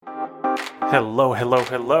Hello, hello,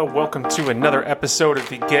 hello. Welcome to another episode of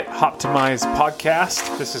the Get Optimized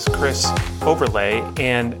podcast. This is Chris Overlay,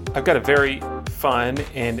 and I've got a very fun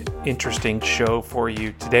and interesting show for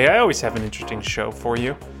you today. I always have an interesting show for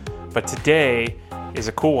you, but today is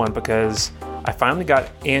a cool one because I finally got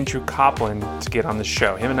Andrew Copland to get on the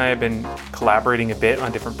show. Him and I have been collaborating a bit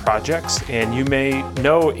on different projects, and you may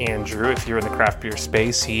know Andrew if you're in the craft beer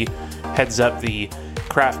space. He heads up the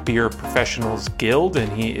Craft Beer Professionals Guild,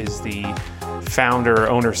 and he is the founder,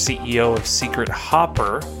 owner, CEO of Secret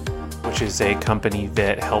Hopper, which is a company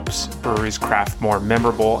that helps breweries craft more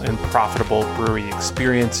memorable and profitable brewery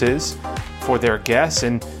experiences for their guests.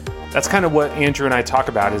 And that's kind of what Andrew and I talk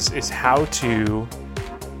about is how to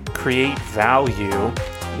create value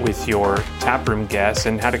with your taproom guests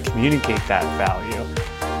and how to communicate that value,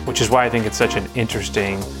 which is why I think it's such an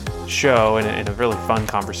interesting show and a really fun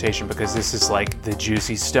conversation, because this is like the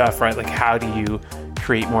juicy stuff, right? Like, how do you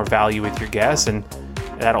create more value with your guests? And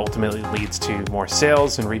that ultimately leads to more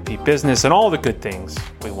sales and repeat business and all the good things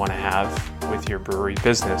we want to have with your brewery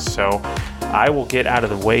business. So I will get out of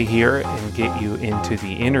the way here and get you into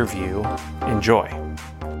the interview. Enjoy.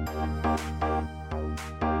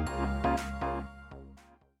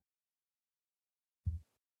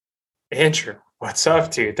 Andrew, what's up,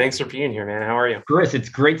 dude? Thanks for being here, man. How are you? Chris, it's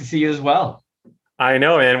great to see you as well. I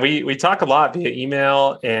know, man. We talk a lot via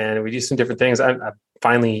email and we do some different things. I'm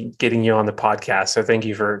finally getting you on the podcast. So thank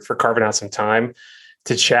you for carving out some time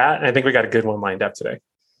to chat. And I think we got a good one lined up today.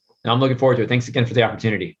 I'm looking forward to it. Thanks again for the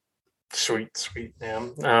opportunity. Sweet,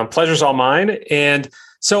 man. Pleasure's all mine. And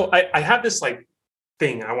so I have this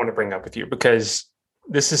thing I want to bring up with you, because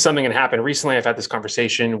this is something that happened recently. I've had this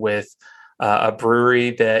conversation with a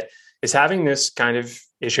brewery that is having this kind of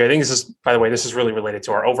issue. I think this is, by the way, this is really related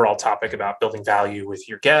to our overall topic about building value with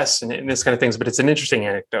your guests and this kind of things, but it's an interesting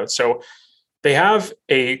anecdote. So they have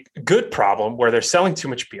a good problem where they're selling too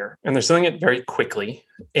much beer and they're selling it very quickly.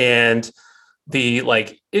 And the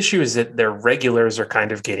issue is that their regulars are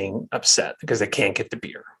kind of getting upset because they can't get the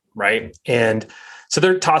beer, right? And so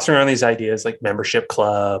they're tossing around these ideas like membership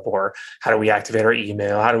club, or how do we activate our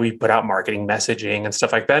email? How do we put out marketing messaging and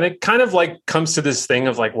stuff like that? And it kind of comes to this thing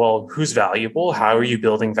of well, who's valuable? How are you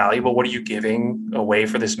building valuable? What are you giving away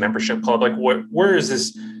for this membership club? Where is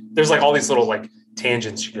this? There's all these little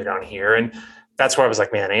tangents you go down here. And that's where I was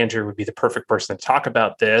man, Andrew would be the perfect person to talk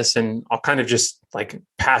about this. And I'll kind of just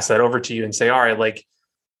pass that over to you and say, all right,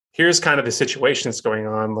 here's kind of the situation that's going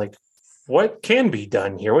on. What can be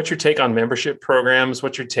done here? What's your take on membership programs?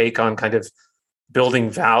 What's your take on kind of building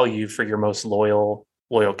value for your most loyal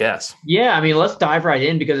guests? Yeah, let's dive right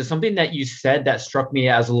in, because it's something that you said that struck me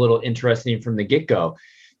as a little interesting from the get-go.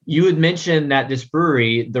 You had mentioned that this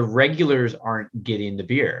brewery, the regulars aren't getting the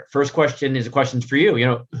beer. First question is a question for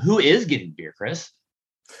you. Who is getting beer, Chris?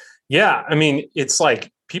 Yeah, it's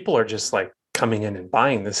people are just coming in and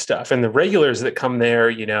buying this stuff. And the regulars that come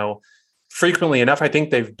there, frequently enough, I think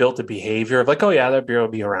they've built a behavior of oh yeah, that beer will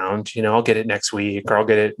be around, I'll get it next week, or I'll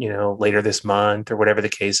get it, later this month, or whatever the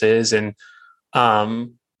case is. And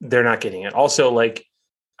they're not getting it. Also,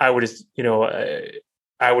 I would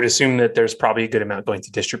assume that there's probably a good amount going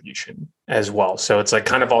to distribution as well. So it's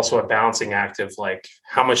kind of also a balancing act of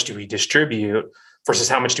how much do we distribute versus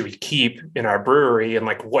how much do we keep in our brewery, and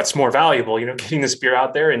what's more valuable, getting this beer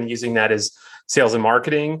out there and using that as sales and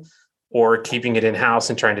marketing, or keeping it in-house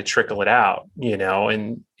and trying to trickle it out,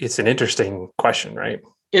 and it's an interesting question, right?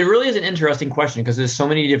 It really is an interesting question, because there's so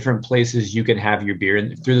many different places you can have your beer,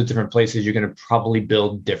 and through the different places, you're going to probably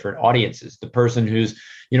build different audiences. The person who's,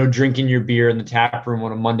 drinking your beer in the tap room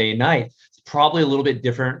on a Monday night is probably a little bit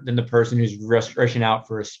different than the person who's rushing out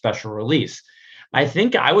for a special release. I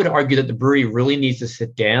think I would argue that the brewery really needs to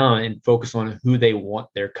sit down and focus on who they want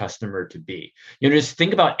their customer to be. Just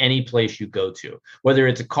think about any place you go to, whether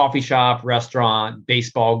it's a coffee shop, restaurant,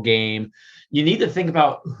 baseball game. You need to think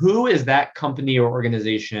about who is that company or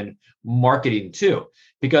organization marketing to,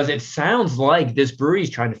 because it sounds like this brewery is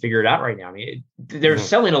trying to figure it out right now. They're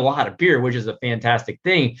selling a lot of beer, which is a fantastic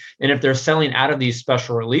thing. And if they're selling out of these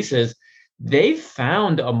special releases, they've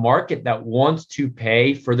found a market that wants to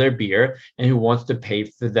pay for their beer and who wants to pay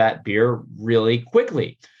for that beer really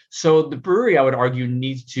quickly. So the brewery, I would argue,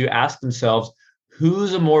 needs to ask themselves,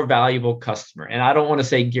 who's a more valuable customer? And I don't want to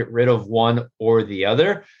say get rid of one or the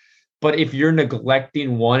other, but if you're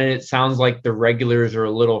neglecting one, and it sounds like the regulars are a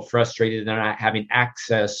little frustrated, they're not having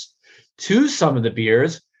access to some of the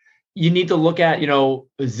beers, you need to look at,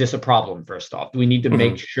 is this a problem? First off, do we need to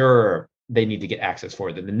make sure they need to get access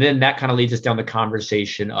for them. And then that kind of leads us down the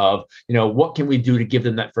conversation of, what can we do to give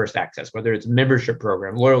them that first access, whether it's a membership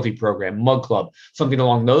program, loyalty program, mug club, something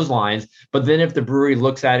along those lines. But then if the brewery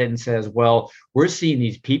looks at it and says, well, we're seeing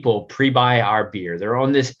these people pre-buy our beer, they're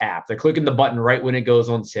on this app, they're clicking the button right when it goes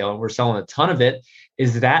on sale, and we're selling a ton of it,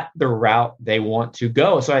 is that the route they want to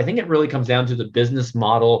go? So I think it really comes down to the business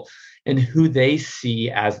model and who they see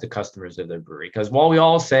as the customers of their brewery. Because while we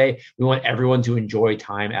all say we want everyone to enjoy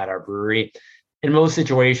time at our brewery, in most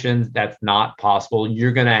situations, that's not possible.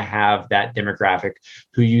 You're going to have that demographic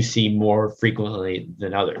who you see more frequently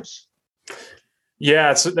than others.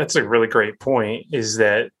 Yeah, that's a really great point, is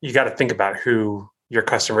that you got to think about who your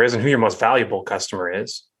customer is and who your most valuable customer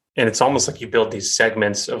is. And it's almost like you build these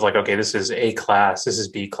segments of like, okay, this is A class, this is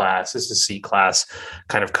B class, this is C class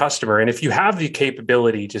kind of customer. And if you have the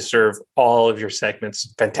capability to serve all of your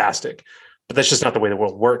segments, fantastic. But that's just not the way the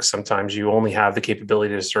world works. Sometimes you only have the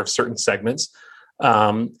capability to serve certain segments.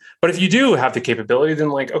 But if you do have the capability, then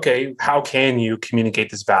like, okay, how can you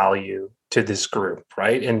communicate this value to this group,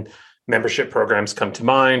 right? And membership programs come to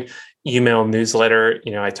mind, email, newsletter.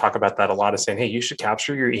 I talk about that a lot, of saying, hey, you should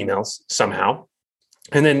capture your emails somehow.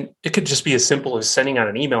 And then it could just be as simple as sending out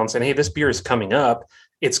an email and saying, hey, this beer is coming up.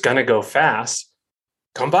 It's going to go fast.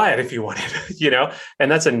 Come buy it if you want it,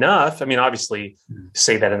 and that's enough. I mean, obviously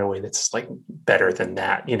say that in a way that's like better than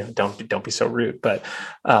that, don't be so rude, but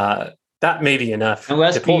that may be enough.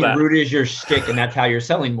 Unless being rude is your shtick and that's how you're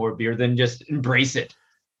selling more beer, then just embrace it.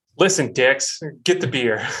 Listen, dicks, get the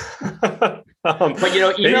beer. But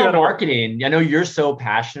email marketing, I know you're so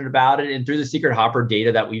passionate about it, and through the Secret Hopper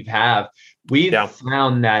data that we've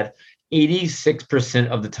found that 86%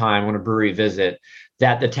 of the time when a brewery visit,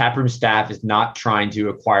 that the taproom staff is not trying to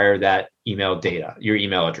acquire that email data, your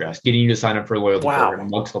email address, getting you to sign up for a loyalty program,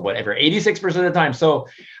 mug club, whatever, 86% of the time. So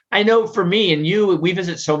I know for me and you, we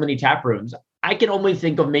visit so many tap rooms. I can only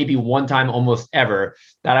think of maybe one time almost ever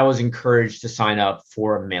that I was encouraged to sign up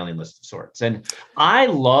for a mailing list of sorts. And I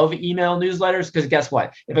love email newsletters because guess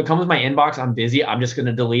what? If it comes with my inbox, I'm busy. I'm just going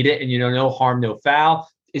to delete it. And, no harm, no foul.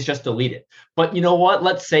 It's just delete it. But you know what?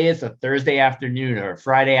 Let's say it's a Thursday afternoon or a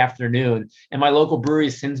Friday afternoon, and my local brewery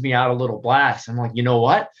sends me out a little blast. I'm like, you know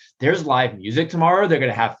what? There's live music tomorrow. They're going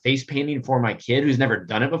to have face painting for my kid who's never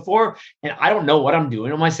done it before. And I don't know what I'm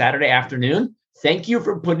doing on my Saturday afternoon. Thank you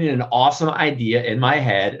for putting an awesome idea in my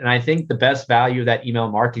head. And I think the best value of that email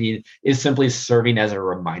marketing is simply serving as a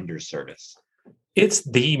reminder service. It's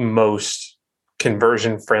the most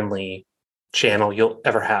conversion-friendly channel you'll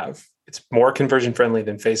ever have. It's more conversion friendly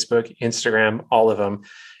than Facebook, Instagram, all of them.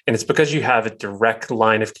 And it's because you have a direct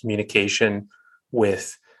line of communication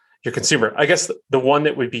with your consumer. I guess the one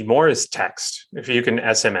that would be more is text, if you can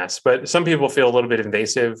SMS. But some people feel a little bit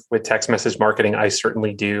invasive with text message marketing. I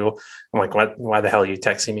certainly do. I'm like, why the hell are you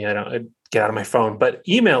texting me? I get out of my phone. But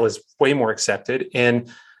email is way more accepted.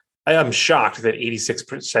 And I am shocked that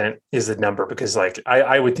 86% is the number, because like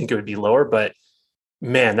I would think it would be lower, but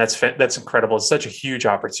man, that's incredible. It's such a huge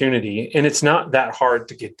opportunity. And it's not that hard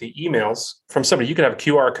to get the emails from somebody. You could have a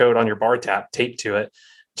QR code on your bar tap taped to it,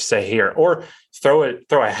 to say here, or throw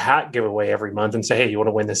a hat giveaway every month and say, hey, you want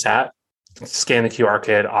to win this hat? Scan the QR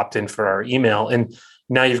code, opt in for our email. And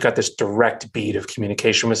now you've got this direct beat of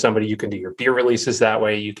communication with somebody. You can do your beer releases that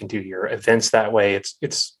way. You can do your events that way.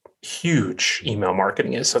 It's huge, email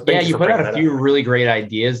marketing is. So you put out a few really great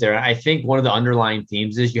ideas there. I think one of the underlying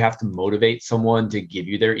themes is you have to motivate someone to give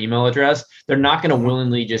you their email address. They're not going to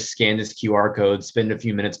willingly just scan this QR code, spend a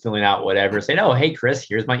few minutes filling out whatever, say, oh, hey, Chris,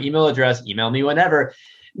 here's my email address. Email me whenever.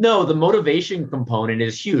 No, the motivation component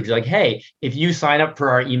is huge. Like, hey, if you sign up for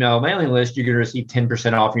our email mailing list, you're going to receive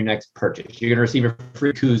 10% off your next purchase. You're going to receive a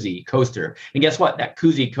free koozie coaster. And guess what? That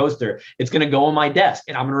koozie coaster, it's going to go on my desk,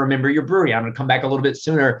 and I'm going to remember your brewery. I'm going to come back a little bit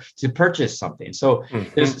sooner to purchase something. So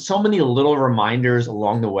there's so many little reminders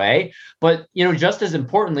along the way. But, just as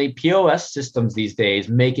importantly, POS systems these days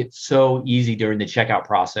make it so easy during the checkout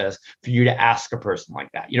process for you to ask a person like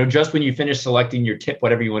that. Just when you finish selecting your tip,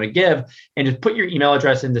 whatever you want to give, and just put your email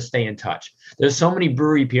address in to stay in touch. There's so many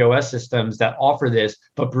brewery POS systems that offer this,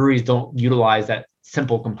 but breweries don't utilize that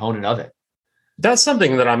simple component of it. That's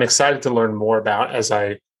something that I'm excited to learn more about as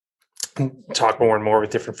I talk more and more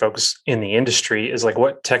with different folks in the industry, is like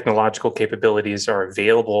what technological capabilities are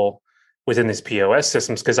available within these POS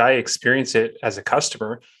systems. Because I experience it as a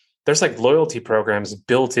customer. There's like loyalty programs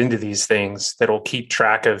built into these things that will keep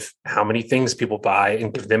track of how many things people buy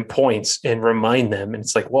and give them points and remind them. And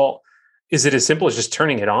it's like, well, is it as simple as just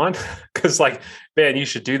turning it on? Because like, man, you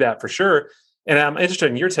should do that for sure. And I'm interested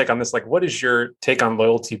in your take on this. Like, what is your take on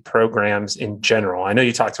loyalty programs in general? I know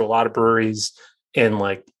you talk to a lot of breweries, and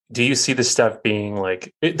like do you see this stuff being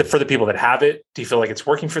like, for the people that have it, do you feel like it's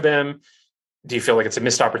working for them? Do you feel like it's a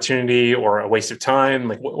missed opportunity or a waste of time?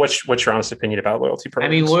 Like, what's your honest opinion about loyalty I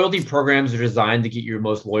programs? mean, loyalty programs are designed to get your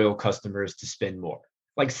most loyal customers to spend more.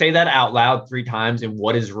 Like, say that out loud 3 times, and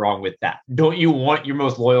what is wrong with that? Don't you want your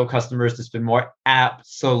most loyal customers to spend more?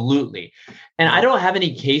 Absolutely. And I don't have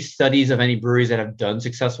any case studies of any breweries that have done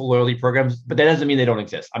successful loyalty programs, but that doesn't mean they don't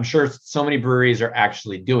exist. I'm sure so many breweries are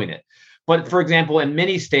actually doing it. But for example, in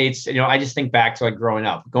many states, I just think back to like growing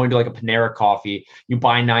up, going to like a Panera coffee, you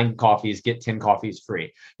buy 9 coffees, get 10 coffees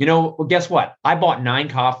free. Well, guess what? I bought 9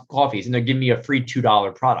 coffees and they're giving me a free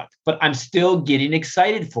 $2 product, but I'm still getting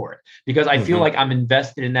excited for it because I feel like I'm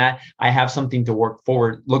invested in that. I have something to look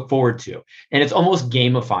forward to. And it's almost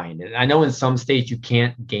gamifying it. I know in some states you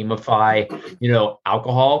can't gamify,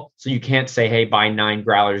 alcohol. So you can't say, hey, buy 9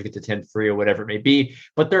 growlers, get the 10 free or whatever it may be.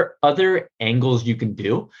 But there are other angles you can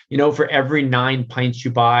do, for every 9 pints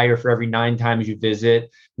you buy or for every 9 times you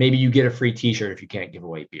visit, maybe you get a free t-shirt if you can't give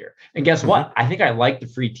away beer. And guess what? I think I like the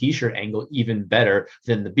free t-shirt angle even better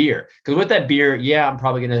than the beer. Because with that beer, I'm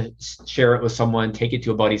probably going to share it with someone, take it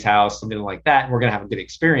to a buddy's house, something like that. And we're going to have a good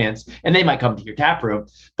experience. And they might come to your tap room.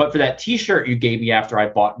 But for that t-shirt you gave me after I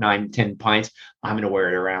bought 9, 10 pints, I'm going to wear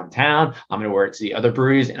it around town. I'm going to wear it to the other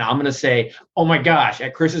breweries. And I'm going to say, oh my gosh,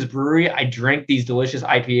 at Chris's Brewery, I drank these delicious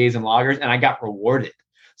IPAs and lagers and I got rewarded.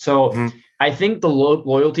 So I think the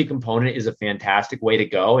loyalty component is a fantastic way to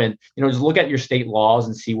go. And, just look at your state laws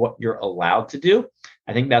and see what you're allowed to do.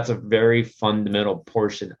 I think that's a very fundamental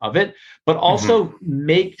portion of it. But also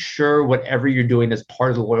make sure whatever you're doing as part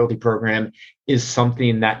of the loyalty program is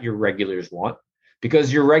something that your regulars want.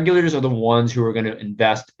 Because your regulars are the ones who are going to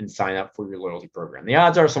invest and sign up for your loyalty program. The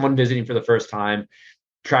odds are someone visiting for the first time,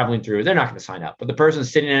 traveling through, they're not going to sign up. But the person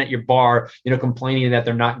sitting at your bar, complaining that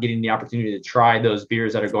they're not getting the opportunity to try those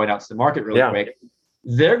beers that are going out to the market really quick,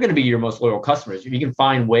 they're going to be your most loyal customers. If you can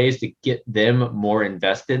find ways to get them more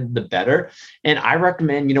invested, the better. And I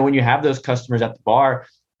recommend, when you have those customers at the bar,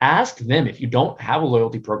 ask them. If you don't have a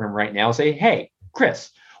loyalty program right now, say, hey,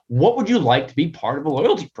 Chris, what would you like to be part of a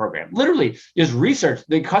loyalty program? Literally, just research.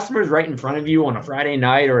 The customers right in front of you on a Friday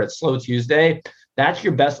night or a slow Tuesday, that's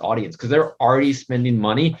your best audience because they're already spending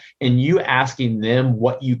money, and you asking them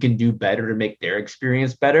what you can do better to make their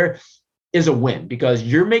experience better is a win because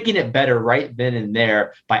you're making it better right then and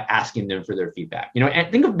there by asking them for their feedback.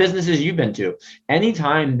 And think of businesses you've been to.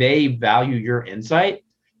 Anytime they value your insight,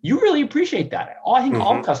 you really appreciate that. I think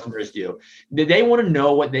all customers do. They want to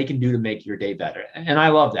know what they can do to make your day better. And I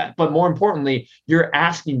love that. But more importantly, you're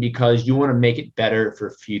asking because you want to make it better for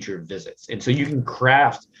future visits. And so you can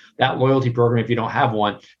craft that loyalty program, if you don't have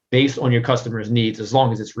one, based on your customers' needs, as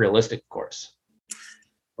long as it's realistic, of course.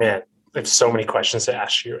 Man, I have so many questions to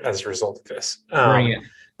ask you as a result of this. Bring it.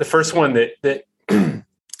 The first one that the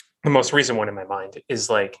most recent one in my mind is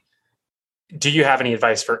like, do you have any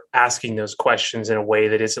advice for asking those questions in a way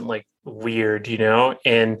that isn't like weird,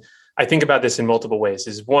 And I think about this in multiple ways.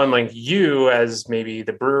 Is one, like you as maybe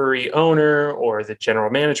the brewery owner or the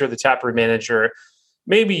general manager, the taproom manager,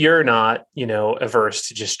 maybe you're not, averse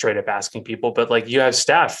to just straight up asking people, but like you have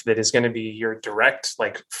staff that is going to be your direct,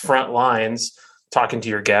 like front lines talking to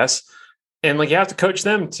your guests. And like, you have to coach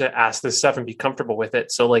them to ask this stuff and be comfortable with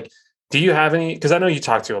it. So like, do you have any, because I know you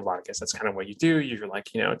talk to a lot of guests, that's kind of what you do. You're like,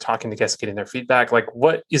 talking to guests, getting their feedback. Like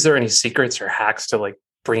is there any secrets or hacks to like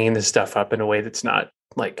bringing this stuff up in a way that's not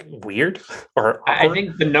like weird or awkward? I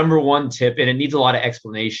think the number one tip, and it needs a lot of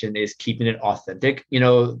explanation, is keeping it authentic.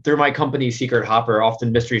 Through my company, Secret Hopper,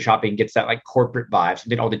 often mystery shopping gets that like corporate vibe,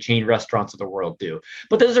 something all the chain restaurants of the world do.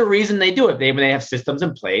 But there's a reason they do it. When they have systems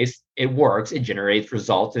in place, it works, it generates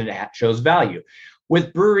results, and it shows value.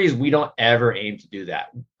 With breweries, we don't ever aim to do that.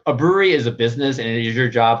 A brewery is a business, and it is your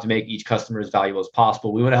job to make each customer as valuable as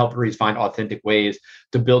possible. We want to help breweries find authentic ways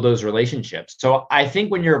to build those relationships. So I think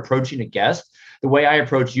when you're approaching a guest, the way I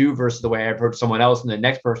approach you versus the way I approach someone else and the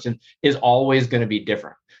next person is always going to be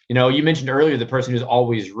different. You mentioned earlier the person who's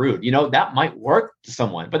always rude. That might work to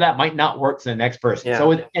someone, but that might not work to the next person. Yeah. So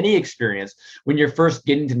with any experience, when you're first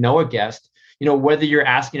getting to know a guest, whether you're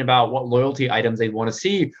asking about what loyalty items they want to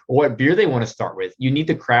see or what beer they want to start with, you need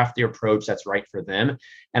to craft the approach that's right for them.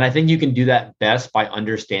 And I think you can do that best by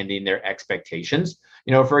understanding their expectations.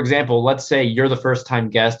 For example, let's say you're the first time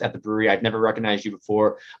guest at the brewery. I've never recognized you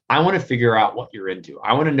before. I want to figure out what you're into.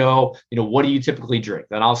 I want to know, what do you typically drink?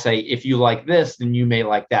 Then I'll say, if you like this, then you may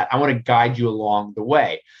like that. I want to guide you along the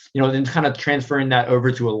way. Then kind of transferring that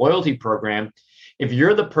over to a loyalty program. If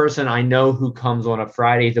you're the person I know who comes on a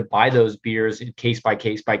Friday to buy those beers case by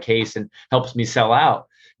case and helps me sell out,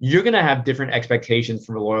 you're going to have different expectations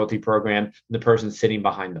from a loyalty program than the person sitting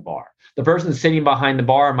behind the bar. The person sitting behind the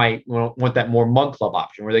bar might want that more mug club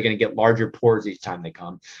option where they're going to get larger pours each time they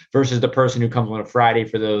come, versus the person who comes on a Friday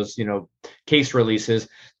for those, case releases.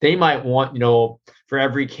 They might want, for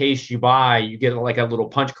every case you buy, you get like a little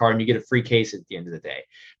punch card and you get a free case at the end of the day.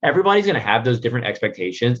 Everybody's going to have those different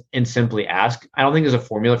expectations, and simply ask. I don't think there's a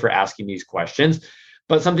formula for asking these questions,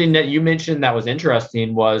 but something that you mentioned that was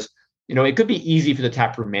interesting was, it could be easy for the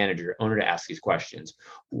taproom manager, owner, to ask these questions.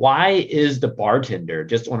 Why is the bartender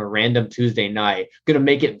just on a random Tuesday night going to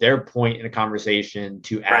make it their point in a conversation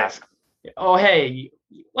to ask, oh, hey,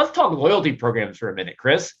 let's talk loyalty programs for a minute,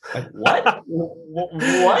 Chris? Like, what?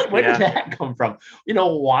 What? Where did that come from?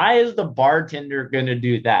 Why is the bartender going to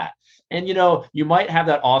do that? And, you might have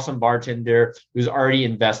that awesome bartender who's already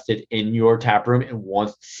invested in your tap room and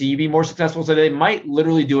wants to see you be more successful. So they might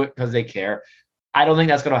literally do it because they care. I don't think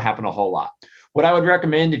that's going to happen a whole lot. What I would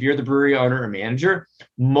recommend, if you're the brewery owner or manager,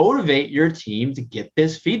 motivate your team to get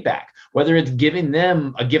this feedback, whether it's giving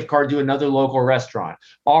them a gift card to another local restaurant,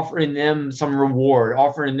 offering them some reward,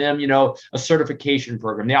 offering them, a certification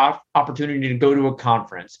program, the opportunity to go to a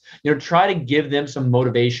conference, try to give them some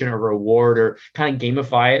motivation or reward, or kind of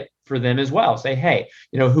gamify it for them as well. Say, hey,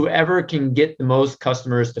 whoever can get the most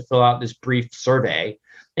customers to fill out this brief survey.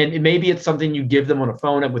 And maybe it's something you give them on a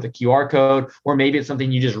phone with a QR code, or maybe it's something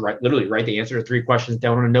you just literally write the answer to 3 questions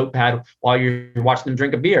down on a notepad while you're watching them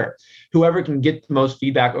drink a beer. Whoever can get the most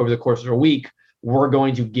feedback over the course of a week, we're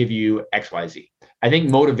going to give you XYZ. I think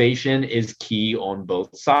motivation is key on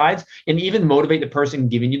both sides, and even motivate the person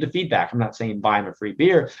giving you the feedback. I'm not saying buy them a free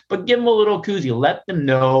beer, but give them a little koozie. Let them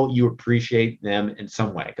know you appreciate them in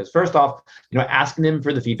some way. Because first off, asking them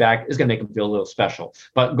for the feedback is going to make them feel a little special,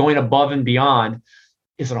 but going above and beyond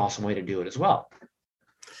is an awesome way to do it as well.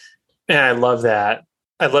 And I love that.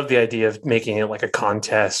 I love the idea of making it like a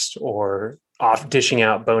contest or dishing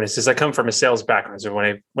out bonuses. I come from a sales background. So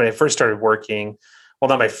when I first started working, well,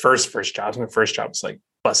 not my first job. My first job was like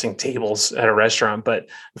bussing tables at a restaurant, but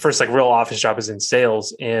the first like real office job was in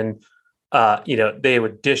sales. And, they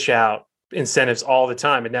would dish out incentives all the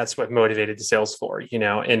time. And that's what motivated the sales floor,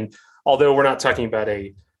 and although we're not talking about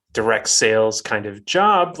a direct sales kind of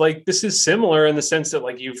job, like this is similar in the sense that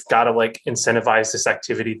like you've got to like incentivize this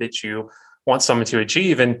activity that you want someone to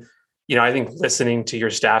achieve. And I think listening to your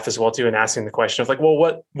staff as well too, and asking the question of like, well,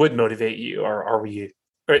 what would motivate you? Or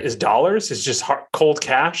is dollars, is just cold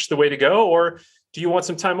cash the way to go? Or do you want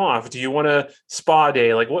some time off? Do you want a spa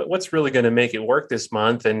day? Like what's really going to make it work this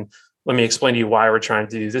month? And let me explain to you why we're trying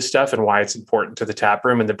to do this stuff and why it's important to the tap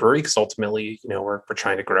room and the brewery, because ultimately, we're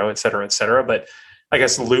trying to grow, et cetera, et cetera. But I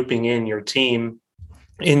guess looping in your team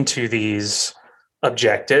into these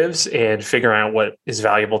objectives and figuring out what is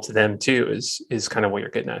valuable to them too is kind of what you're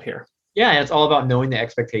getting at here. Yeah, and it's all about knowing the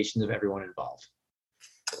expectations of everyone involved.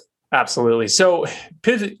 Absolutely. So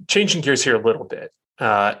changing gears here a little bit,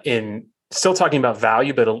 in still talking about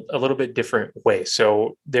value, but a little bit different way.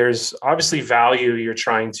 So there's obviously value. You're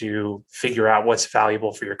trying to figure out what's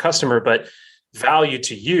valuable for your customer, but value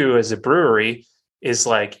to you as a brewery is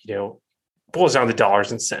like, boils down to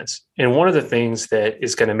dollars and cents. And one of the things that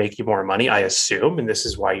is going to make you more money, I assume, and this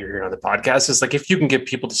is why you're here on the podcast, is like if you can get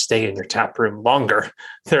people to stay in your tap room longer,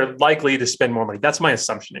 they're likely to spend more money. That's my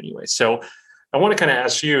assumption anyway. So I want to kind of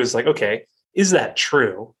ask you is like, okay, is that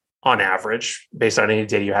true on average based on any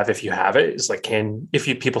data you have? If you have it, is like,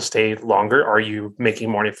 people stay longer, are you making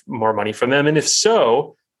more money from them? And if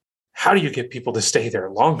so, how do you get people to stay there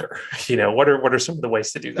longer? What are some of the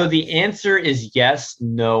ways to do that? So the answer is yes,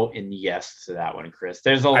 no, and yes to that one, Chris.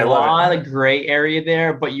 There's a lot of gray area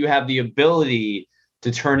there, but you have the ability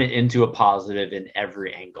to turn it into a positive in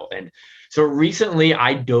every angle. And so recently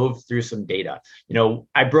I dove through some data.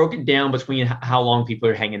 I broke it down between how long people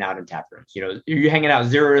are hanging out in tap rooms. You're hanging out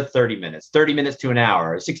 0 to 30 minutes, 30 minutes to an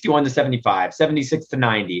hour, 61 to 75, 76 to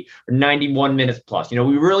 90, or 91 minutes plus. We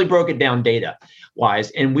really broke it down data wise.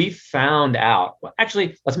 And we found out, well,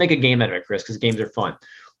 actually, let's make a game out of it, Chris, because games are fun.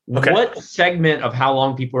 Okay. What segment of how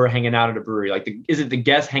long people are hanging out at a brewery? Like, is it the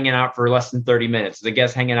guest hanging out for less than 30 minutes? Is the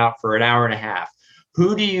guest hanging out for an hour and a half?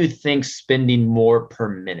 Who do you think's spending more per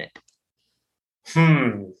minute?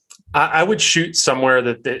 I would shoot somewhere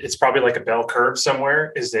that it's probably like a bell curve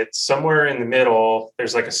somewhere. Is it somewhere in the middle?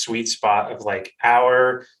 There's like a sweet spot of like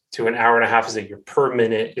hour to an hour and a half is that your per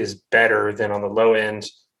minute is better than on the low end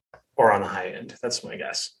or on the high end. That's my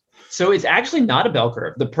guess. So it's actually not a bell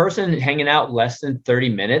curve. The person hanging out less than 30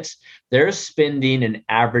 minutes, they're spending an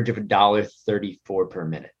average of $1.34 per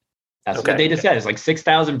minute. That's what the data said. It's like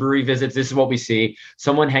 6,000 brewery visits. This is what we see.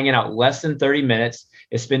 Someone hanging out less than 30 minutes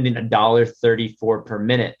is spending $1.34 per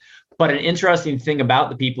minute. But an interesting thing about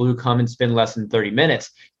the people who come and spend less than 30 minutes,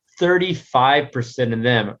 35% of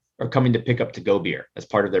them are coming to pick up to-go beer as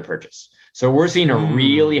part of their purchase. So we're seeing a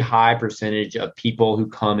really high percentage of people who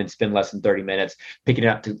come and spend less than 30 minutes picking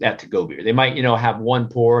up that to-go beer. They might, have one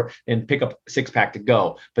pour and pick up a 6-pack to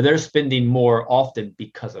go, but they're spending more often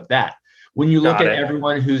because of that. When you look at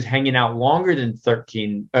everyone who's hanging out longer than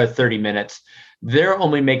 30 minutes, they're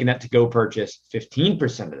only making that to-go purchase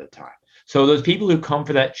 15% of the time. So those people who come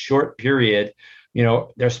for that short period,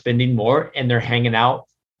 they're spending more and they're hanging out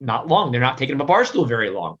not long. They're not taking up a bar stool very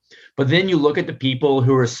long. But then you look at the people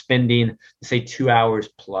who are spending, say, 2 hours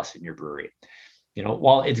plus in your brewery.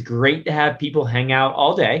 While it's great to have people hang out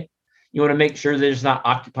all day, you want to make sure they're just not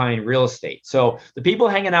occupying real estate. So the people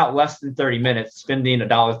hanging out less than 30 minutes, spending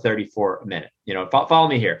 $1.34 a minute, follow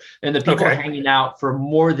me here. And the people hanging out for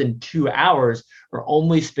more than 2 hours are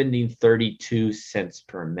only spending 32 cents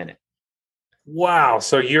per minute. Wow.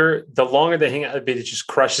 So the longer they hang out, it just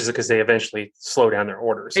crushes it because they eventually slow down their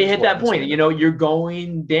orders. They hit that point, you're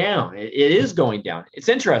going down. It is going down. It's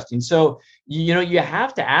interesting. So, you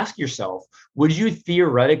have to ask yourself, would you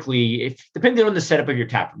theoretically, depending on the setup of your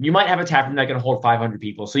tap room, you might have a tap room that can hold 500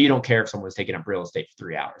 people. So you don't care if someone's taking up real estate for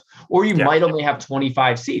 3 hours, or you might only have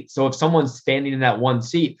 25 seats. So if someone's standing in that one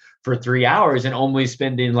seat for 3 hours and only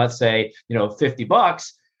spending, let's say,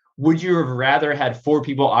 $50, would you have rather had 4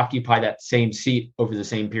 people occupy that same seat over the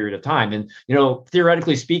same period of time? And,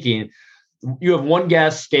 theoretically speaking, you have one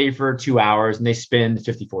guest stay for 2 hours and they spend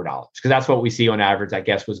 $54 because that's what we see on average that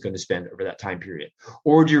guest was going to spend over that time period.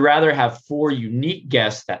 Or would you rather have 4 unique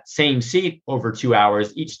guests, that same seat over 2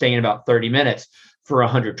 hours, each staying about 30 minutes for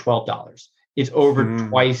 $112? It's over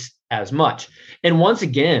twice as much. And once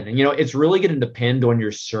again, it's really going to depend on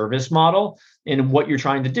your service model and what you're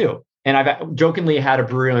trying to do. And I've jokingly had a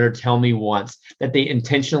brewery owner tell me once that they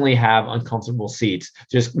intentionally have uncomfortable seats,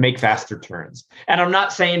 just make faster turns. And I'm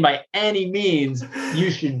not saying by any means you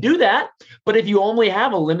should do that, but if you only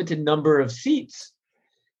have a limited number of seats,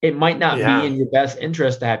 it might not be in your best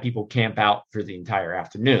interest to have people camp out for the entire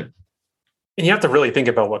afternoon. And you have to really think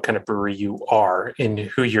about what kind of brewery you are and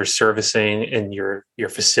who you're servicing and your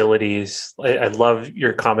facilities. I love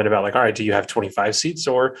your comment about all right, do you have 25 seats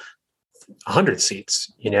or 100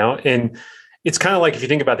 seats, and it's kind of like if you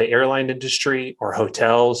think about the airline industry or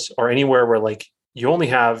hotels or anywhere where you only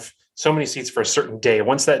have so many seats for a certain day.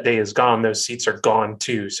 Once that day is gone, those seats are gone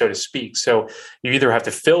too, so to speak. So you either have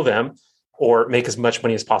to fill them or make as much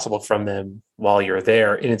money as possible from them while you're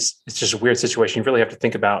there. And it's just a weird situation. You really have to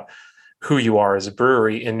think about who you are as a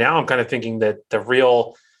brewery. And now I'm kind of thinking that the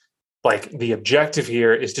real, the objective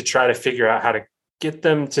here is to try to figure out how to get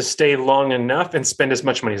them to stay long enough and spend as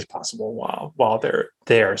much money as possible while they're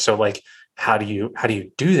there. So how do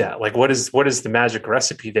you do that? What is the magic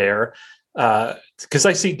recipe there? Because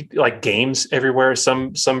I see games everywhere.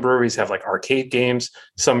 Some breweries have arcade games.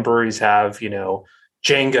 Some breweries have,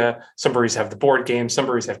 Jenga. Some breweries have the board games. Some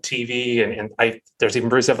breweries have TV. And there's even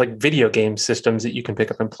breweries that have video game systems that you can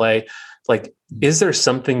pick up and play. Is there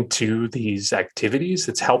something to these activities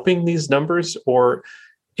that's helping these numbers, or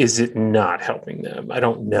is it not helping them? I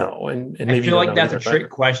don't know. And maybe I feel like that's a trick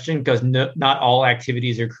question because not all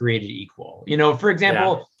activities are created equal. For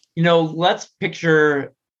example, let's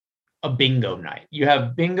picture a bingo night. You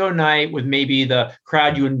have bingo night with maybe the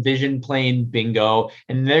crowd you envision playing bingo,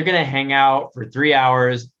 and they're going to hang out for 3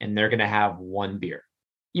 hours and they're going to have one beer.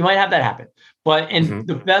 You might have that happen. But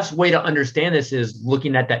the best way to understand this is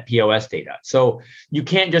looking at that POS data. So you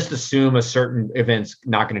can't just assume a certain event's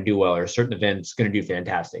not going to do well or a certain event's going to do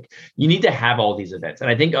fantastic. You need to have all these events. And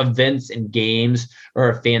I think events and games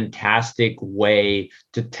are a fantastic way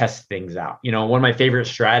to test things out. One of my favorite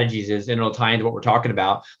strategies is, and it'll tie into what we're talking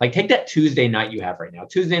about, take that Tuesday night you have right now,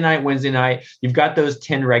 Tuesday night, Wednesday night, you've got those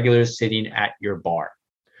 10 regulars sitting at your bar.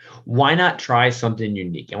 Why not try something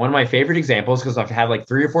unique? And one of my favorite examples, because I've had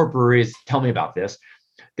 3 or 4 breweries tell me about this,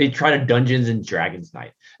 they tried a Dungeons and Dragons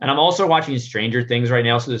night. And I'm also watching Stranger Things right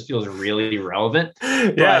now, so this feels really relevant.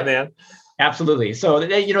 Yeah, man. Absolutely. So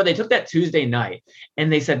they took that Tuesday night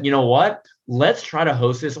and they said, what? Let's try to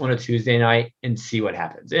host this on a Tuesday night and see what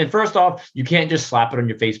happens. And first off, you can't just slap it on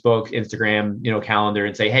your Facebook, Instagram, calendar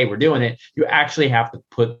and say, hey, we're doing it. You actually have to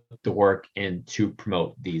put the work in to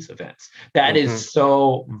promote these events. That is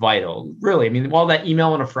so vital, really. While that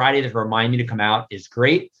email on a Friday that remind me to come out is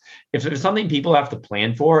great, if there's something people have to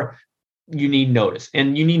plan for, you need notice,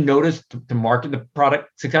 and you need notice to market the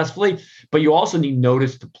product successfully, but you also need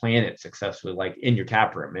notice to plan it successfully, like in your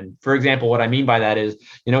tap room. And for example, what I mean by that is,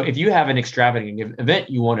 if you have an extravagant event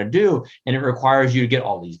you want to do and it requires you to get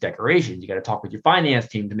all these decorations, you got to talk with your finance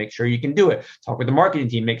team to make sure you can do it. Talk with the marketing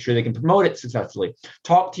team, make sure they can promote it successfully.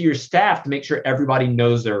 Talk to your staff to make sure everybody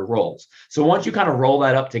knows their roles. So once you kind of roll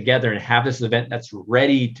that up together and have this event that's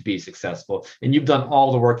ready to be successful, and you've done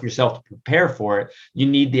all the work yourself to prepare for it, you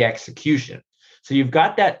need the execution. So you've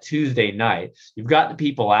got that Tuesday night, you've got the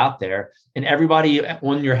people out there, and everybody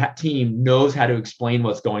on your team knows how to explain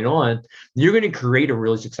what's going on. You're going to create a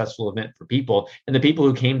really successful event for people. And the people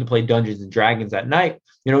who came to play Dungeons and Dragons that night,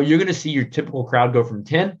 you're going to see your typical crowd go from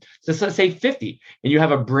 10 to, let's say, 50. And you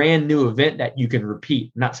have a brand new event that you can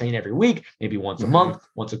repeat. I'm not saying every week, maybe once a month,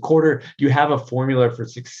 once a quarter. You have a formula for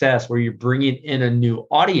success where you're bringing in a new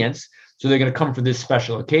audience. So they're going to come for this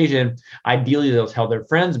special occasion. Ideally, they'll tell their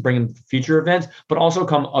friends, bring them to future events, but also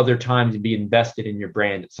come other times and be invested in your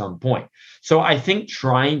brand at some point. So I think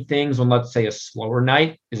trying things on, let's say, a slower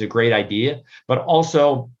night is a great idea, but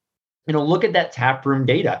also, look at that tap room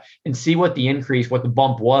data and see what the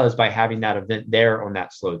bump was by having that event there on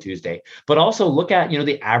that slow Tuesday. But also look at,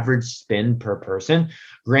 the average spend per person.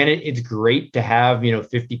 Granted, it's great to have,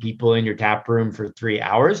 50 people in your tap room for 3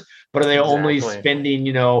 hours, but are they only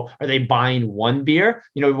spending, are they buying one beer?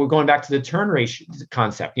 We're going back to the turn ratio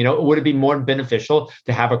concept. Would it be more beneficial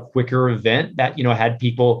to have a quicker event that, had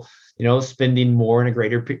people, spending more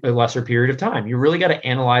in a lesser period of time? You really got to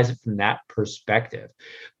analyze it from that perspective.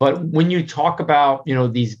 But when you talk about,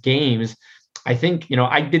 these games, I think,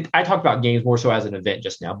 I talked about games more so as an event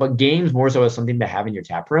just now, but games more so as something to have in your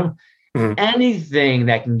tap room. Mm-hmm. Anything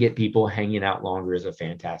that can get people hanging out longer is a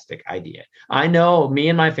fantastic idea. I know me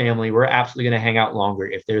and my family, we're absolutely going to hang out longer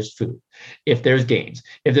if there's food, if there's games,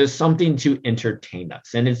 if there's something to entertain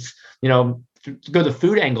us. And it's, to go the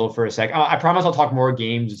food angle for a sec. I promise I'll talk more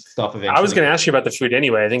games stuff eventually. I was going to ask you about the food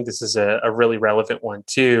anyway. I think this is a really relevant one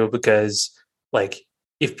too, because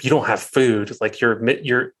if you don't have food,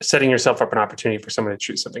 you're setting yourself up an opportunity for someone to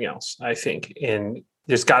choose something else, I think. And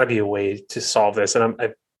there's got to be a way to solve this. And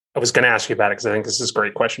I was going to ask you about it because I think this is a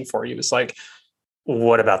great question for you. It's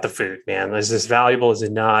what about the food, man? Is this valuable? Is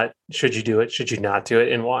it not? Should you do it? Should you not do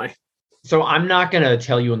it? And why? So I'm not going to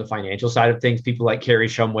tell you on the financial side of things. People like Carrie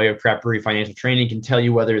Shumway of Crappery Financial Training can tell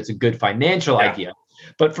you whether it's a good financial idea.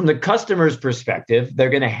 But from the customer's perspective,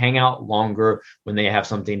 they're going to hang out longer when they have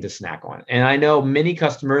something to snack on. And I know many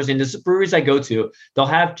customers in the breweries I go to, they'll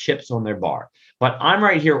have chips on their bar. But I'm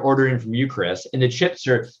right here ordering from you, Chris, and the chips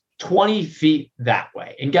are 20 feet that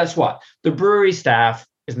way. And guess what? The brewery staff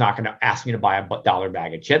is not going to ask me to buy a dollar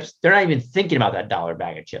bag of chips. They're not even thinking about that dollar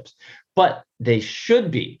bag of chips. But they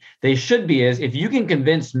should be. They should be is if you can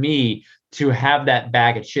convince me to have that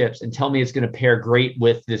bag of chips and tell me it's going to pair great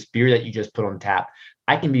with this beer that you just put on tap,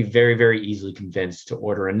 I can be very, very easily convinced to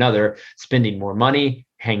order another, spending more money,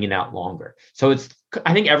 hanging out longer. So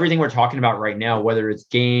I think everything we're talking about right now, whether it's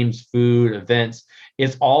games, food, events,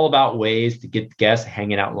 it's all about ways to get guests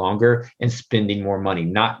hanging out longer and spending more money,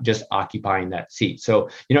 not just occupying that seat. So,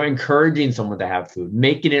 encouraging someone to have food,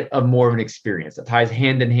 making it more of an experience that ties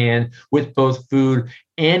hand in hand with both food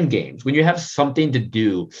and games. When you have something to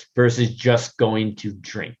do versus just going to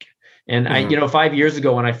drink. And I, 5 years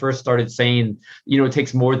ago, when I first started saying, it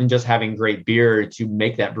takes more than just having great beer to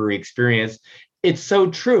make that brewery experience, it's so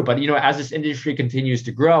true. But, as this industry continues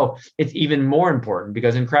to grow, it's even more important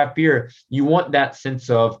because in craft beer, you want that sense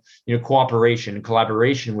of, cooperation and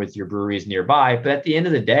collaboration with your breweries nearby. But at the end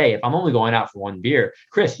of the day, if I'm only going out for one beer,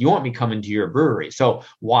 Chris, you want me coming to your brewery. So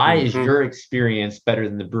why is your experience better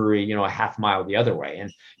than the brewery, a half mile the other way?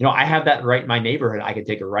 And, I have that right in my neighborhood. I could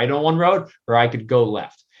take a right on one road or I could go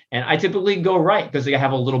left. And I typically go right because they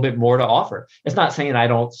have a little bit more to offer. It's not saying I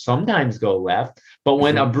don't sometimes go left, but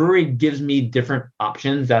when a brewery gives me different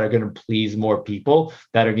options that are going to please more people,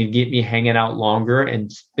 that are going to get me hanging out longer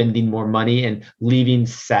and spending more money and leaving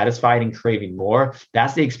satisfied and craving more,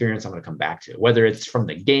 that's the experience I'm going to come back to. Whether it's from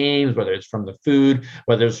the games, whether it's from the food,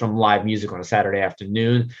 whether it's from live music on a Saturday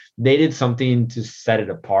afternoon, they did something to set it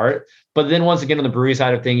apart. But then once again, on the brewery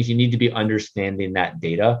side of things, you need to be understanding that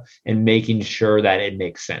data and making sure that it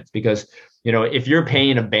makes sense. Because, if you're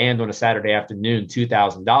paying a band on a Saturday afternoon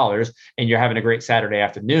 $2,000 and you're having a great Saturday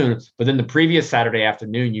afternoon, but then the previous Saturday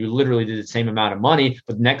afternoon, you literally did the same amount of money,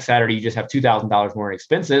 but the next Saturday, you just have $2,000 more in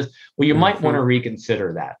expenses. Well, you might want to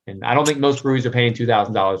reconsider that. And I don't think most breweries are paying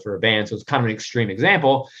 $2,000 for a band. So it's kind of an extreme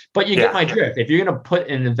example, but you get my drift. If you're going to put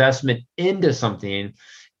an investment into something,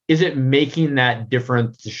 is it making that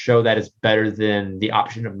difference to show that it's better than the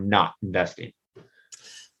option of not investing?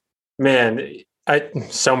 Man,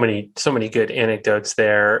 So many good anecdotes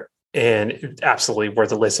there, and absolutely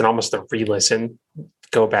worth a listen, almost a re-listen.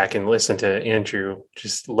 Go back and listen to Andrew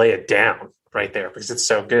just lay it down right there because it's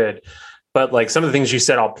so good. But like some of the things you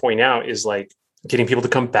said, I'll point out is like getting people to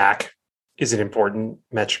come back is an important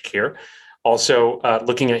metric here. Also,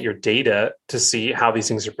 looking at your data to see how these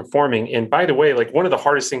things are performing. And by the way, like one of the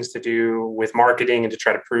hardest things to do with marketing and to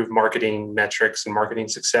try to prove marketing metrics and marketing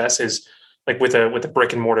success is like with a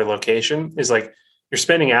brick and mortar location is like you're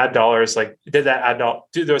spending ad dollars. Like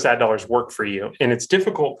do those ad dollars work for you? And it's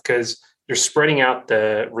difficult because you're spreading out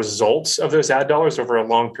the results of those ad dollars over a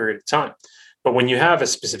long period of time. But when you have a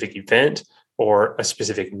specific event or a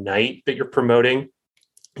specific night that you're promoting,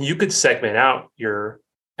 you could segment out your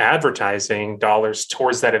advertising dollars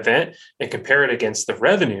towards that event and compare it against the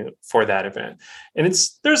revenue for that event. And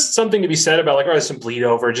there's something to be said about like, oh, there's some bleed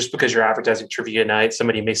over just because you're advertising trivia night.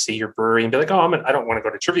 Somebody may see your brewery and be like, oh, I don't want to go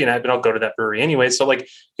to trivia night, but I'll go to that brewery anyway. So like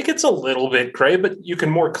it gets a little bit gray, but you can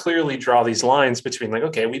more clearly draw these lines between like,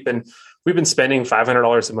 okay, we've been spending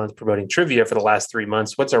 $500 a month promoting trivia for the last 3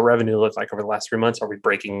 months. What's our revenue look like over the last 3 months? Are we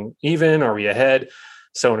breaking even? Are we ahead?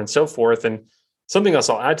 So on and so forth. And something else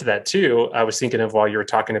I'll add to that too, I was thinking of while you were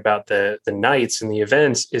talking about the nights and the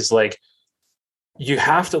events is like, you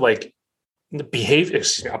have to like behavior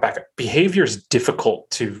is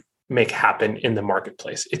difficult to make happen in the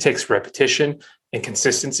marketplace. It takes repetition and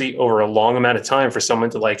consistency over a long amount of time for someone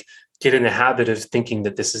to like get in the habit of thinking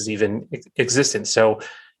that this is even existent. So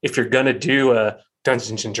if you're going to do a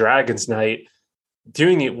Dungeons and Dragons night,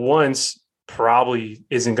 doing it once probably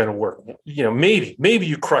isn't going to work. You know, maybe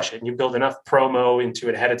you crush it and you build enough promo into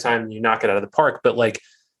it ahead of time and you knock it out of the park. But like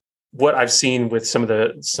what I've seen with some of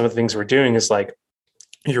the things we're doing is like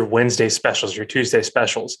your Wednesday specials, your Tuesday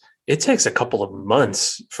specials. It takes a couple of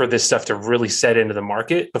months for this stuff to really set into the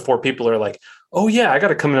market before people are like, oh yeah, I got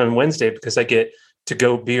to come in on Wednesday because I get to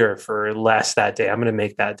go beer for less that day. I'm going to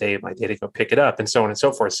make that day my day to go pick it up and so on and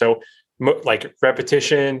so forth. So like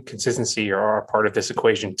repetition, consistency are a part of this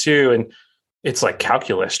equation too. And it's like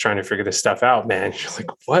calculus trying to figure this stuff out, man. You're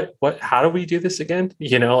like, what, how do we do this again?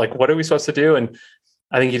 You know, like, what are we supposed to do? And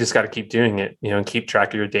I think you just got to keep doing it, you know, and keep track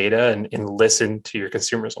of your data and listen to your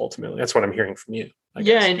consumers. Ultimately, that's what I'm hearing from you.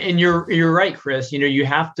 Yeah. And you're right, Chris. You know, you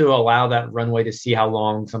have to allow that runway to see how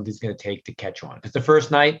long something's going to take to catch on, because the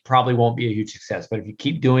first night probably won't be a huge success. But if you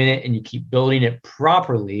keep doing it and you keep building it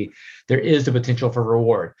properly, there is the potential for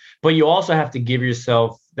reward. But you also have to give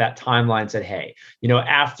yourself that timeline. Said, hey, you know,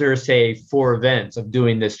 after say 4 events of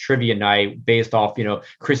doing this trivia night based off, you know,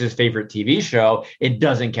 Chris's favorite TV show, it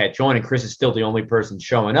doesn't catch on and Chris is still the only person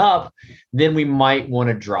showing up, then we might want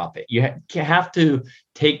to drop it. You have to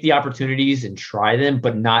take the opportunities and try them,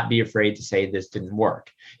 but not be afraid to say this didn't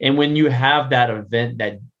work. And when you have that event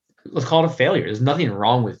that, let's call it a failure, there's nothing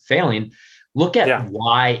wrong with failing. Look at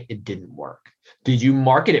why it didn't work. Did you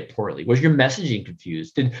market it poorly? Was your messaging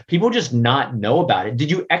confused? Did people just not know about it? Did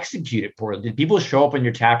you execute it poorly? Did people show up in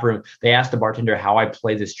your tap room? They asked the bartender how I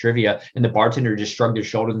play this trivia, and the bartender just shrugged their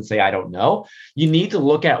shoulders and say, I don't know. You need to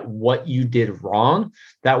look at what you did wrong.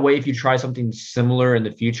 That way, if you try something similar in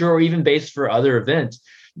the future, or even based for other events,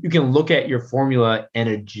 you can look at your formula and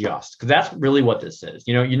adjust, because that's really what this is.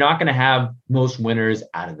 You know, you're not going to have most winners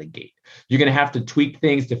out of the gate. You're going to have to tweak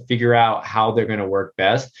things to figure out how they're going to work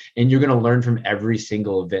best. And you're going to learn from every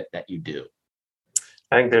single event that you do.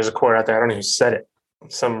 I think there's a quote out there. I don't know who said it.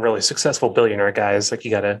 Some really successful billionaire guys, like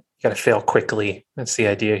you gotta fail quickly. That's the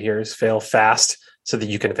idea here, is fail fast so that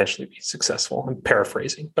you can eventually be successful. I'm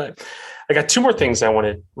paraphrasing, but I got 2 more things I want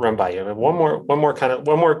to run by you. One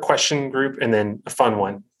more question group, and then a fun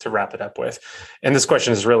one to wrap it up with. And this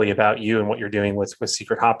question is really about you and what you're doing with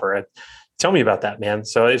Secret Hopper. Tell me about that, man.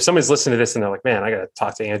 So if somebody's listening to this and they're like, man, I got to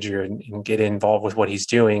talk to Andrew and get involved with what he's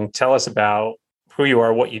doing, tell us about who you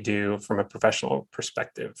are, what you do from a professional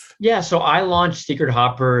perspective. Yeah. So I launched Secret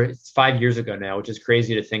Hopper 5 years ago now, which is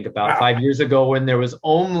crazy to think about. Wow. 5 years ago when there was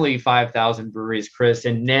only 5,000 breweries, Chris,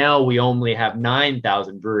 and now we only have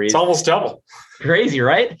 9,000 breweries. It's almost double. Crazy,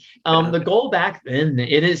 right? The goal back then,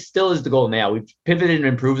 still is the goal now. We've pivoted and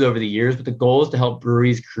improved over the years, but the goal is to help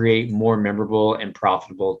breweries create more memorable and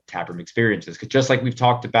profitable taproom experiences. Because just like we've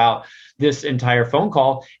talked about this entire phone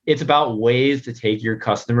call, it's about ways to take your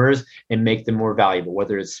customers and make them more valuable,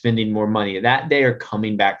 whether it's spending more money that day or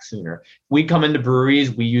coming back sooner. We come into breweries,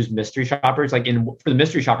 we use mystery shoppers. Like for the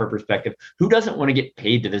mystery shopper perspective, who doesn't want to get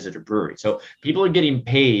paid to visit a brewery? So people are getting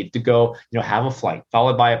paid to go, have a flight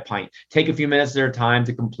followed by a pint, take a few minutes of their time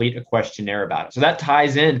to complete a questionnaire about it. So that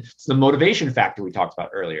ties in to the motivation factor we talked about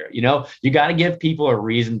earlier. You got to give people a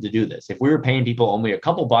reason to do this. If we were paying people only a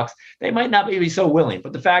couple bucks, they might not be so willing.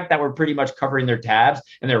 But the fact that we're pretty much covering their tabs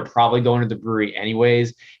and they're probably going to the brewery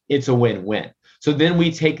anyways, it's a win-win. So then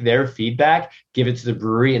we take their feedback, give it to the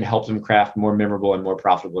brewery, and help them craft more memorable and more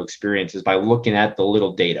profitable experiences by looking at the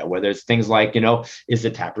little data, whether it's things like, is the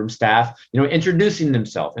taproom staff, introducing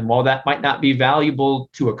themselves. And while that might not be valuable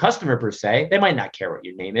to a customer per se, they might not care what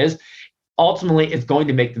your name is. Ultimately, it's going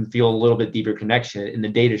to make them feel a little bit deeper connection. And the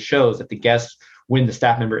data shows that the guests, when the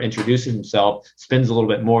staff member introduces himself, spends a little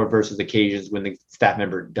bit more versus occasions when the staff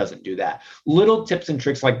member doesn't do that. Little tips and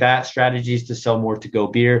tricks like that, strategies to sell more to-go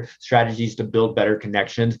beer, strategies to build better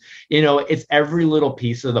connections. It's every little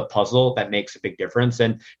piece of the puzzle that makes a big difference.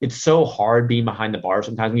 And it's so hard being behind the bar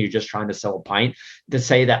sometimes when you're just trying to sell a pint to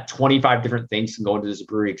say that 25 different things can go into this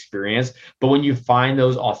brewery experience. But when you find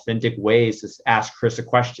those authentic ways to ask Chris a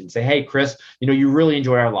question, say, hey, Chris, you really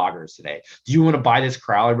enjoy our lagers today. Do you want to buy this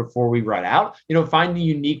crowler before we run out? Find the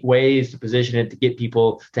unique ways to position it to get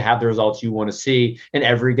people to have the results you want to see. And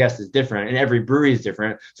every guest is different and every brewery is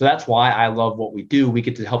different. So that's why I love what we do. We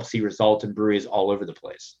get to help see results in breweries all over the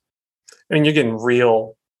place. And you're getting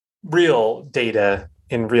real data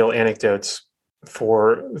and real anecdotes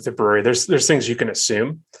for the brewery. There's things you can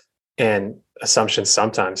assume, and assumptions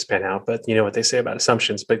sometimes pan out, but you know what they say about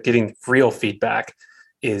assumptions, but getting real feedback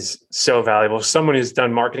is so valuable. Someone who's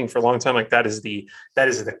done marketing for a long time, like that is the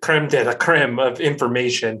creme de la creme of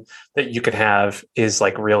information that you could have, is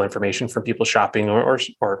like real information from people shopping or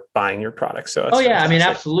buying your product. So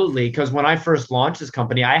absolutely. Because when I first launched this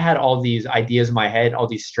company, I had all these ideas in my head, all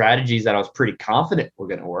these strategies that I was pretty confident were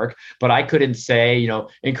going to work, but I couldn't say,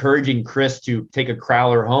 encouraging Chris to take a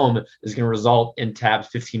crowler home is going to result in tabs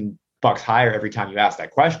 15 bucks higher every time you ask that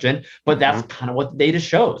question. But that's kind of what the data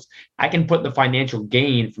shows. I can put the financial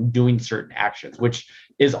gain from doing certain actions, which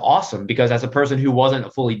is awesome, because as a person who wasn't a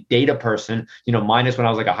fully data person, minus when I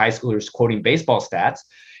was like a high schooler quoting baseball stats,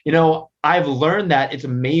 I've learned that it's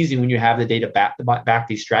amazing when you have the data back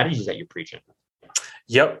these strategies that you're preaching.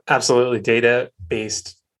 Yep, absolutely.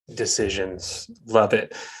 Data-based decisions. Love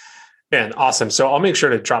it. Man, awesome. So I'll make sure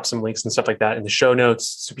to drop some links and stuff like that in the show notes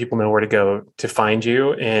so people know where to go to find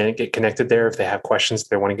you and get connected there if they have questions, if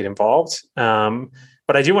they want to get involved.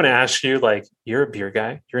 But I do want to ask you, like, you're a beer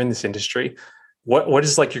guy, you're in this industry. What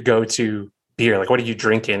is like your go-to beer? Like, what are you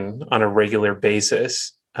drinking on a regular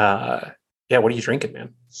basis? What are you drinking,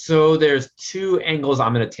 man? So there's two angles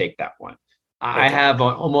I'm going to take that one. Okay. I have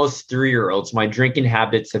almost 3-year-old, so my drinking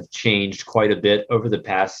habits have changed quite a bit over the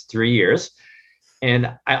past 3 years.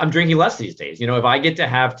 And I'm drinking less these days. If I get to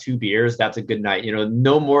have 2 beers, that's a good night.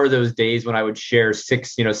 No more of those days when I would share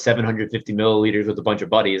 6, 750 milliliters with a bunch of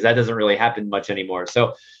buddies. That doesn't really happen much anymore.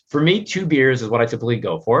 So for me, 2 beers is what I typically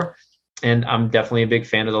go for. And I'm definitely a big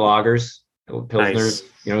fan of the lagers, pilsners.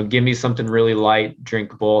 Nice. Give me something really light,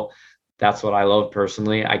 drinkable. That's what I love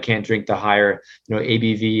personally. I can't drink the higher,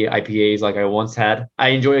 ABV IPAs like I once had. I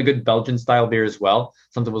enjoy a good Belgian style beer as well.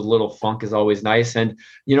 Something with a little funk is always nice. And,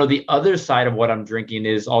 the other side of what I'm drinking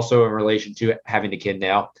is also in relation to having a kid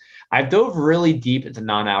now. I've dove really deep into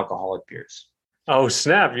non-alcoholic beers. Oh,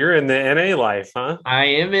 snap. You're in the NA life, huh? I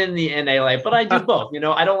am in the NA life, but I do both.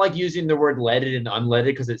 I don't like using the word leaded and unleaded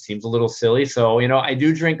because it seems a little silly. So, I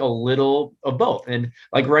do drink a little of both. And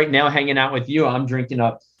like right now, hanging out with you, I'm drinking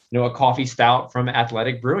a coffee stout from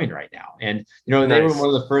Athletic Brewing right now. And, nice. They were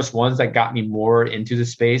one of the first ones that got me more into the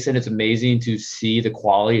space. And it's amazing to see the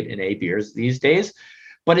quality of NA beers these days.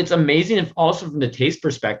 But it's amazing also from the taste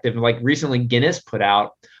perspective. Like recently, Guinness put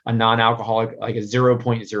out a non-alcoholic, like a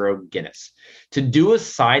 0.0 Guinness. To do a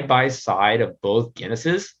side-by-side of both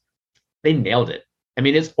Guinnesses, they nailed it. I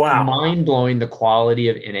mean, it's mind-blowing the quality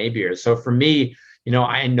of NA beers. So for me,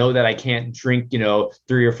 I know that I can't drink,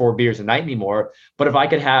 3 or 4 beers a night anymore. But if I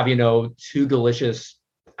could have, 2 delicious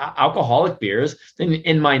alcoholic beers, then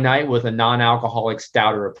in my night with a non-alcoholic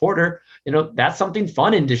stout or a porter, that's something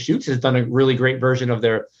fun. And Deschutes has done a really great version of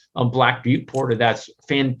their Black Butte porter. That's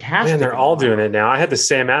fantastic. Man, they're all doing it now. I had the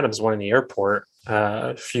Sam Adams one in the airport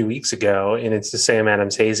a few weeks ago, and it's the Sam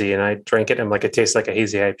Adams hazy. And I drank it and it tastes like a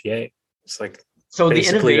hazy IPA. It's like So the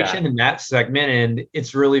Basically innovation in that segment, and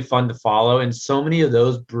it's really fun to follow. And so many of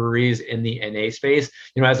those breweries in the NA space,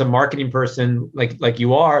 as a marketing person like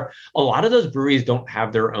you are, a lot of those breweries don't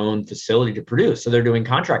have their own facility to produce. So they're doing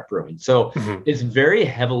contract brewing. So it's very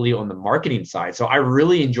heavily on the marketing side. So I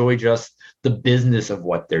really enjoy just the business of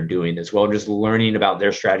what they're doing as well, just learning about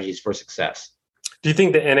their strategies for success. Do you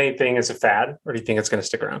think the NA thing is a fad, or do you think it's going to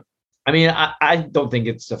stick around? I mean, I don't think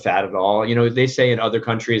it's a fad at all. They say in other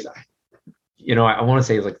countries, I want to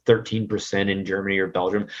say it's like 13% in Germany or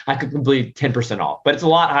Belgium. I could complete 10% off, but it's a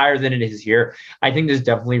lot higher than it is here. I think there's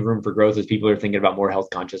definitely room for growth as people are thinking about more health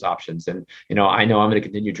conscious options. And, I know I'm going to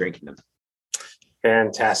continue drinking them.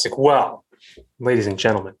 Fantastic. Well, ladies and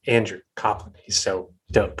gentlemen, Andrew Copland, he's so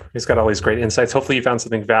dope. He's got all these great insights. Hopefully you found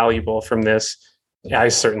something valuable from this. I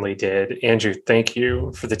certainly did. Andrew, thank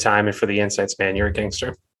you for the time and for the insights, man. You're a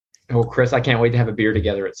gangster. Oh, Chris, I can't wait to have a beer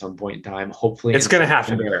together at some point in time. Hopefully it's going to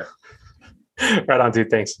happen. Right on,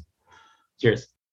 dude. Thanks. Cheers.